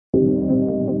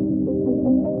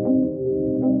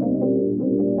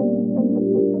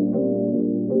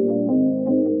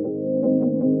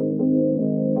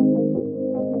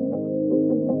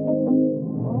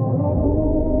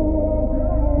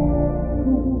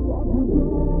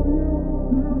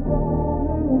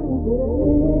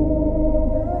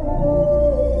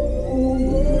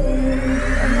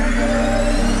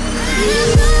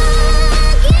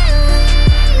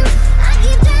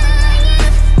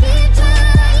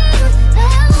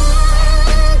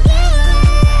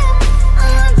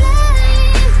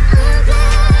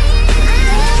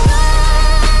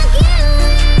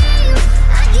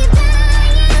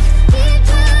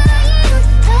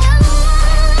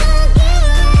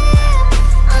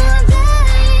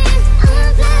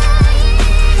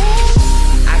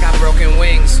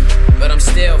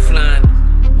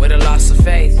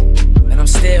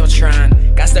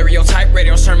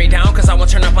Turn me down cause I won't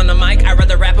turn up on the mic. I'd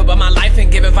rather rap about my life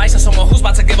and give advice to someone who's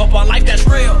about to give up on life that's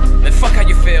real. Man, fuck how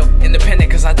you feel,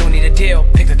 independent cause I don't need a deal.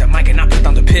 Picked up the mic and I put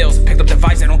down the pills. Picked up the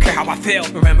vibes, I don't care how I feel.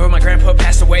 Remember my grandpa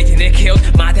passed away and it killed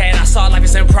my dad. I saw life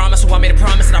is in promise, so I made a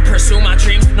promise that I'll pursue my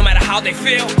dreams no matter how they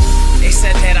feel. They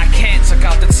said that I can't, took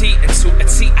out the T and to a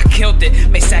T I killed it.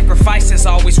 Made sacrifices,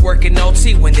 always working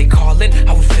OT. When they callin',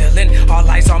 I was feeling all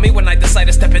eyes on me when I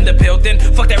decided to step in the building.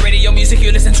 Fuck that radio music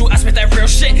you listen to, I spit that real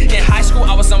shit. In high school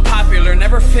I was unpopular,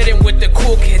 never fit in with the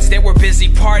cool kids. They were busy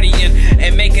partying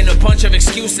and making a bunch of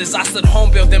excuses. I stood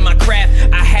home building my craft,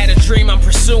 I had a dream I'm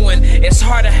pursuing. It's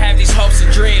hard to have these hopes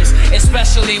and dreams,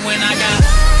 especially when I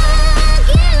got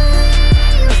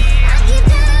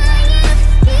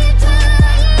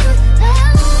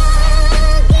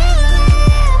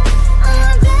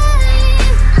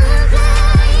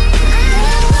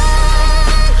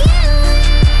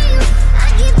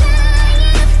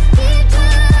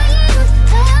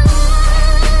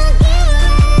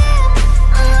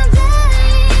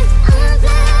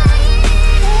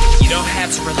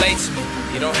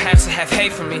You don't have to have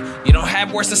hate for me. You don't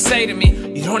have words to say to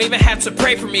me. You don't even have to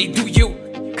pray for me, do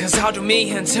you? Cause I'll do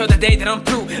me until the day that I'm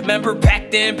through. Remember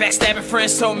back then, backstabbing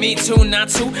friends told me to not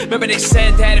to. Remember they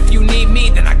said that if you need me,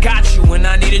 then I got you. When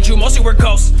I needed you, mostly were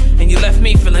ghosts. And you left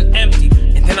me feeling empty,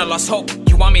 and then I lost hope.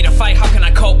 You want me to fight, how can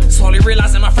I cope? Slowly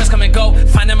realizing my friends come and go.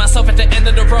 Finding myself at the end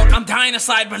of the road. I'm dying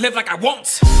inside, but live like I won't.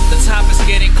 The top is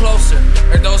getting closer,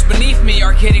 or those beneath me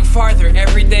are getting farther.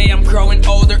 Every day I'm growing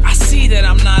older. I see that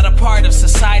I'm not a part of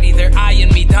society. They're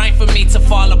eyeing me, dying for me to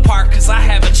fall apart. Cause I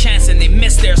have a chance and they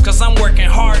miss theirs, cause I'm working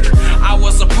harder. I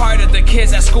was a part of the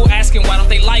kids at school asking why don't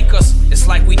they like us. It's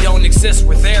like we don't exist,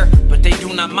 we're there, but they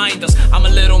do not mind us. I'm a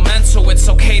little mental, it's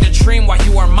okay to dream while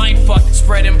you are mind fucked.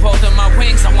 Spreading both of my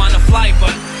wings, I wanna fly,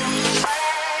 but